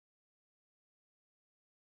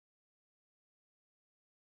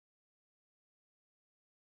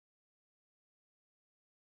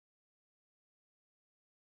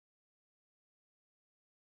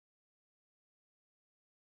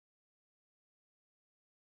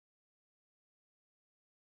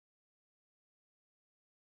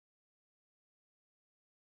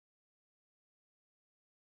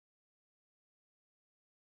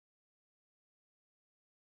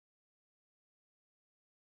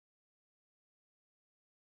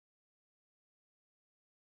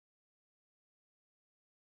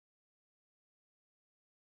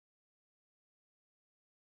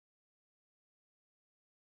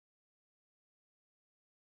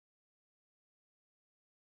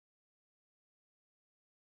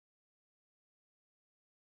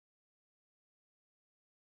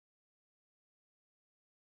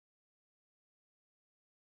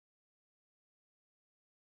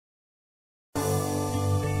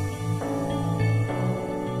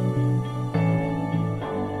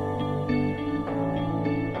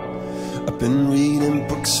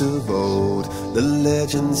books of old, the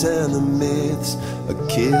legends and the myths,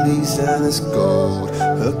 Achilles and his gold,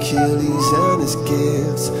 Hercules and his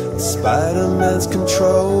gifts, and Spider-Man's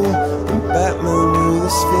control, and Batman with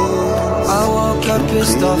his fists. I woke up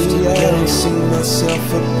pissed off I today. don't see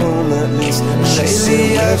myself upon that list. She said,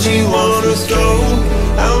 Lately where'd you wanna go?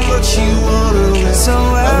 How much you wanna risk?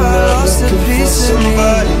 Somewhere I'm I not lost a looking for piece of me.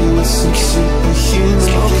 somebody with some superhuman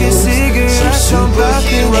Smoking gifts, cigarettes some on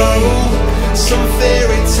balcony, superhero, some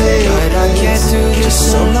fairy tale. but I can't do this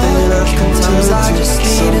something alone. I can Sometimes turn I to, just need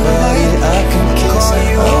a somebody light. I can kiss. Call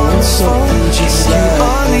you I on want the something phone. just You like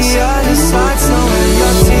on the this. other side, so when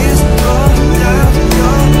your tears roll down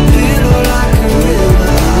your pillow like a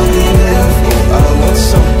river, I'll be there for you. I want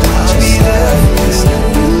something I'll just be there like for this. you.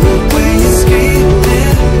 When you're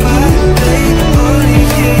screaming, but they only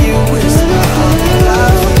hear you whisper. I'll be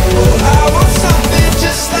loud for you. I want something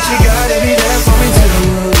just But like you gotta be there for me too.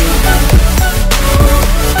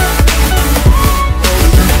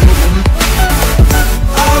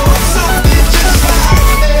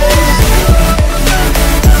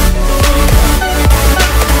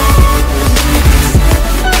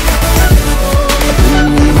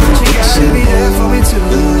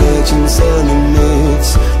 And the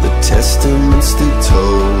myths, the testaments they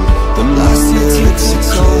told, the moon in its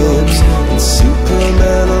eclipse, and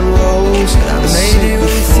Superman unrolls the made it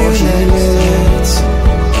with you minutes.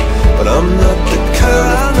 But I'm not the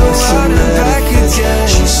kind of person that fits.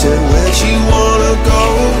 She said, where'd you wanna go?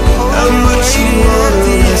 How much you wanna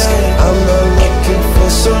risk? I'm not looking for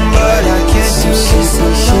somebody with some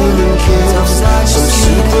superhuman gifts, some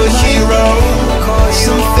superhero,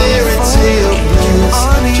 some fairy tale bliss,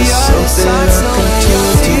 just something I can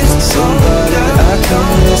turn to, somebody I can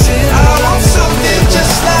miss. I want something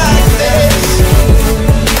just like this.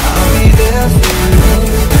 I'll be there for you.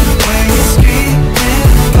 When you're screaming,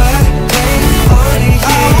 but they only I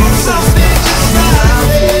hear want you. something just like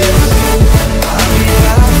this. I'll be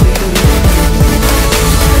there for you.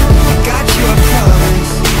 I got you a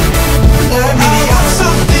promise. Let me I want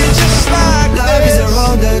something just like Love is a this.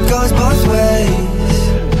 road that goes both ways.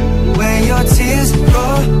 When your tears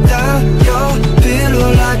roll down your pillow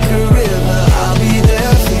like a river, I'll be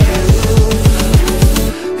there for you.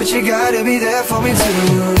 But you gotta be there for me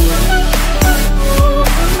too.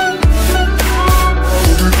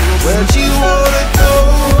 Where'd you wanna go?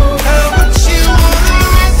 How much you wanna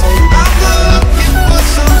risk? I'm not looking for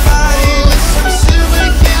somebody with some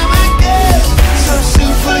superhuman gifts, some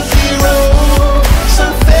superhero,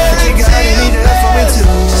 some fairy tale bliss,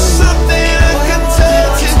 just something I can turn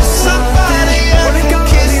to, somebody I can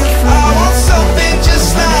kiss. I want something just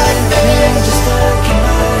like this. Just like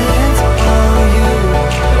my hands on you.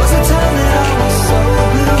 Was a time that I was so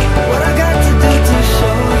blue. What I got to do to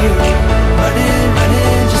show you? Running,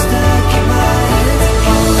 running, just like my hands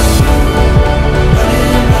on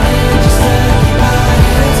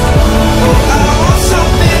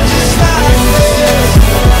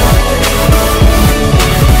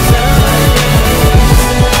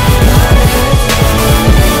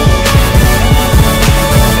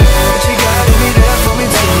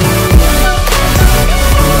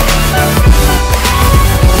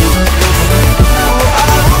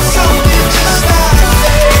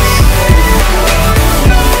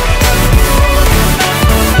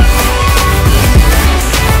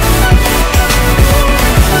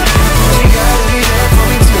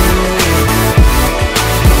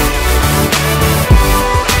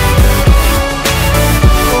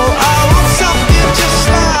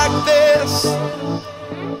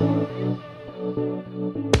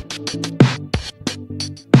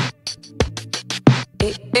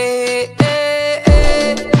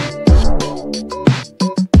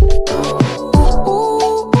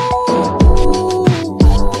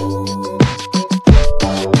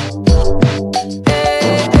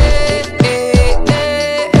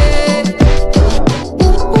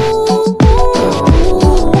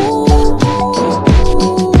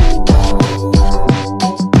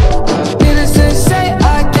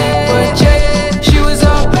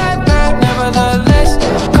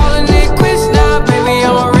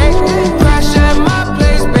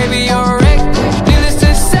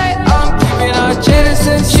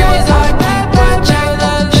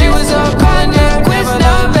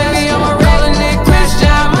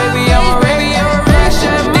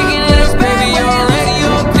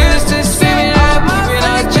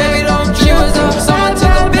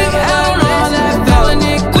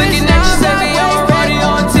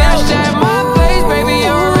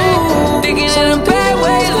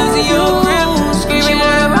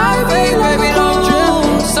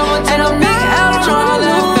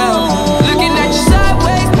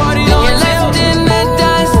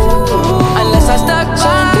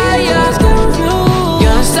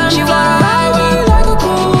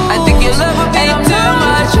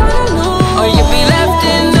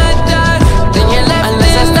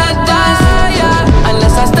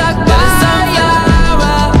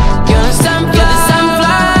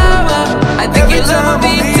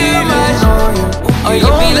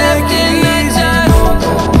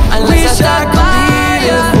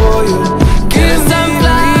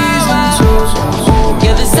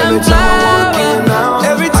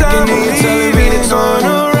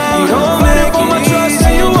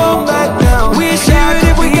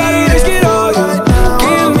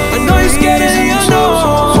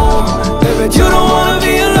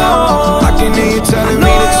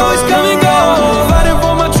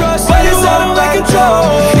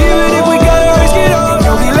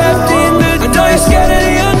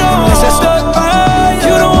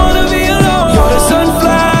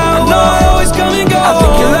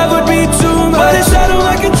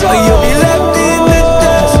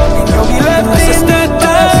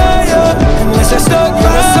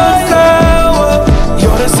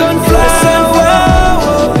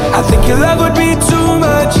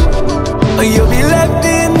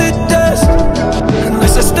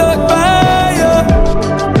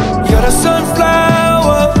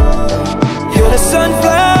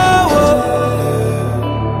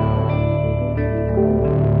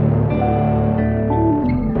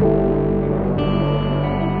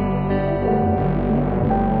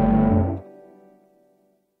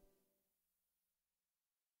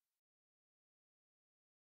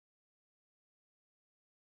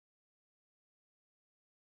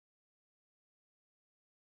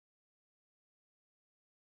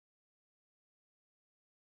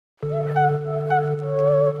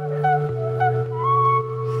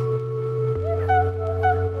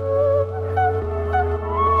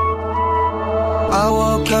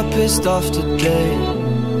up pissed off today,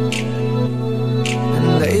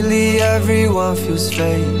 and lately everyone feels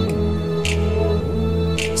fake.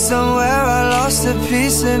 Somewhere I lost a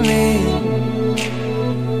piece of me,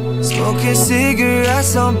 smoking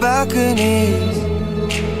cigarettes on balconies.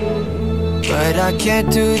 But I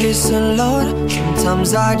can't do this alone.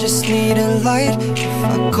 Sometimes I just need a light. If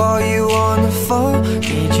I call you on the phone,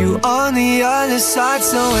 need you on the other side.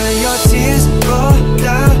 So when your tears roll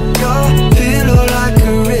down your pillow like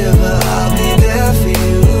a river, I'll be there for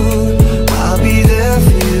you, I'll be there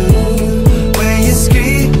for you. When you're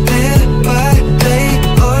screaming but they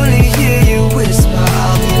only hear you whisper,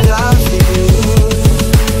 I'll be loud for you.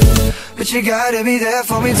 But you gotta be there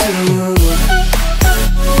for me too.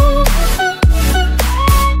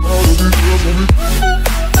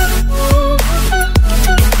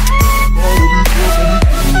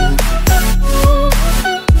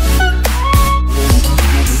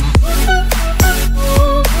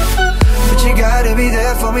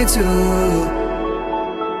 For me too.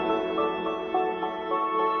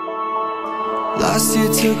 Last year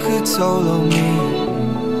took a toll on me,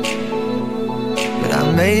 but I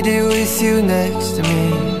made it with you next to me.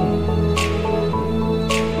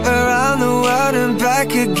 Around the world and back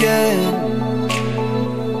again.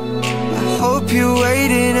 I hope you're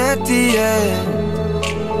waiting at the end,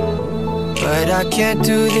 but I can't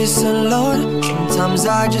do this alone. Sometimes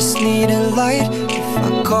I just need a light.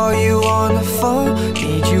 I call you on the phone,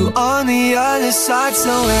 need you on the other side. So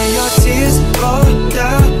when your tears roll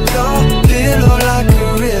down your pillow like a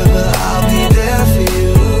river, I'll be there for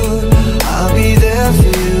you, I'll be there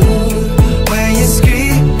for you. When you're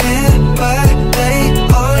screaming but they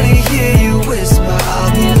only hear you whisper,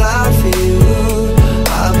 I'll be loud for you,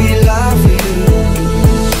 I'll be loud for you.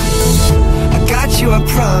 I got you, I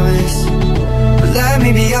promise, but let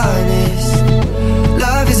me be honest.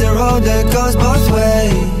 Love is a road that goes both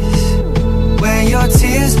ways. When your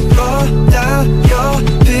tears roll down your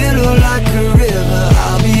pillow like a river,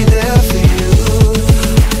 I'll be there for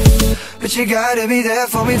you. But you gotta be there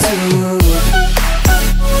for me too.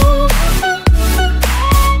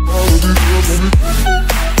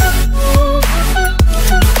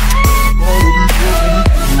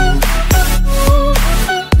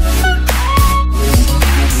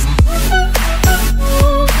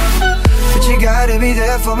 Be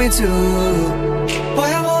there for me too.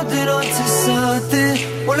 Boy, I'm holding on to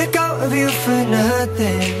something, won't let go of you for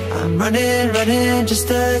nothing. I'm running, running just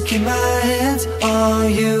to keep my hands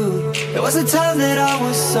on you. There was a time that I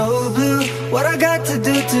was so blue, what I got to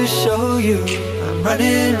do to show you. I'm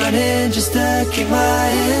running, running just to keep my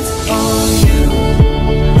hands on you.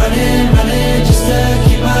 Running, running just to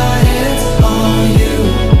keep my hands on you.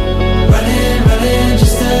 Running, running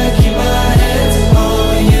just to keep my hands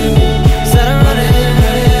on you. Said I'm running,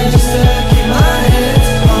 running just to keep my hands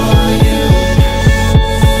on you.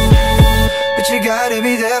 But you gotta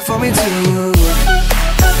be there for me too.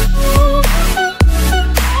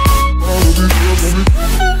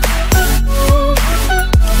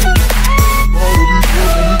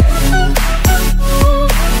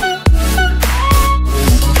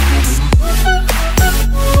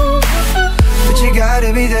 But you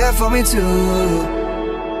gotta be there for me too.